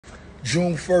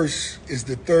June 1st is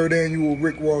the 3rd annual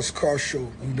Rick Ross Car Show.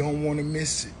 You don't want to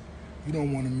miss it. You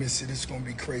don't want to miss it. It's going to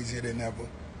be crazier than ever.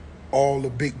 All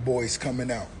the big boys coming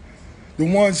out. The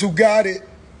ones who got it,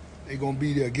 they're going to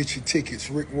be there. Get your tickets.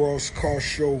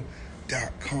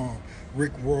 RickRossCarShow.com.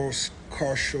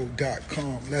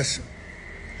 RickRossCarShow.com. Listen,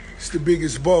 it's the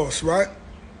biggest boss, right?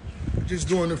 Just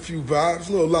doing a few vibes,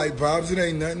 little light vibes. It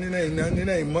ain't nothing, it ain't nothing, it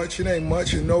ain't much, it ain't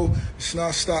much. And no, it's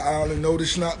not Star Island. No,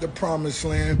 this not the promised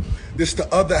land. This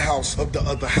the other house of the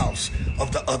other house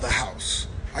of the other house.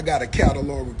 I got a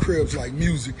catalog with cribs like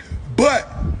music. But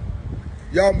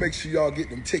y'all make sure y'all get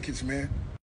them tickets, man.